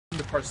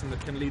person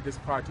that can lead this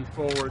party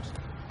forward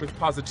with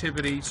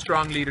positivity,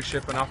 strong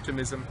leadership and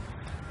optimism.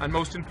 And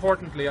most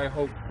importantly, I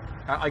hope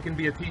I can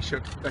be a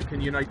Taoiseach that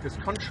can unite this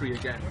country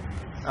again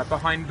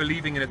behind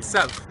believing in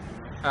itself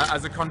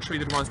as a country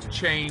that wants to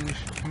change,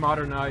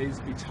 modernise,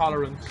 be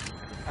tolerant,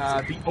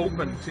 be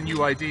open to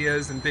new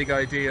ideas and big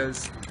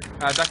ideas,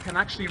 that can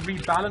actually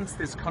rebalance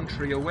this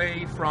country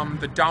away from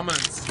the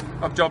dominance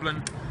of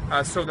Dublin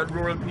so that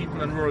rural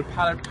people and rural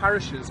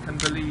parishes can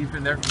believe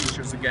in their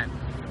futures again.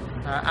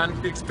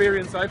 And the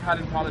experience I've had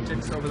in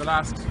politics over the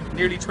last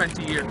nearly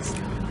 20 years,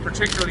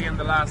 particularly in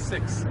the last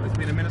 6, I've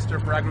been a Minister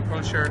for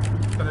Agriculture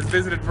that has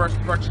visited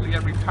virtually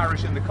every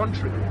parish in the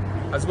country,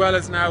 as well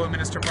as now a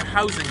Minister for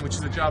Housing, which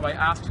is a job I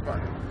asked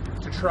for,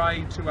 to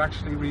try to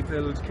actually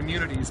rebuild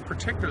communities,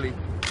 particularly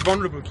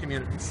vulnerable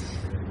communities,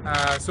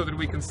 so that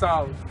we can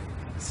solve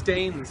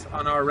stains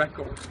on our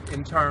record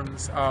in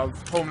terms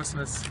of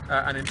homelessness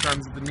and in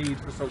terms of the need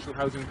for social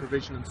housing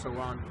provision and so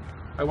on.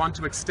 I want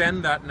to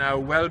extend that now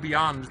well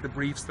beyond the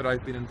briefs that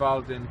I've been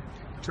involved in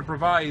to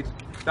provide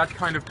that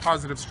kind of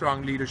positive,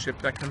 strong leadership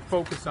that can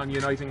focus on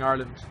uniting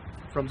Ireland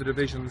from the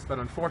divisions that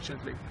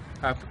unfortunately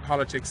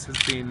politics has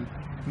been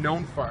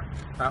known for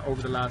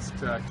over the last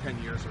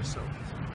 10 years or so.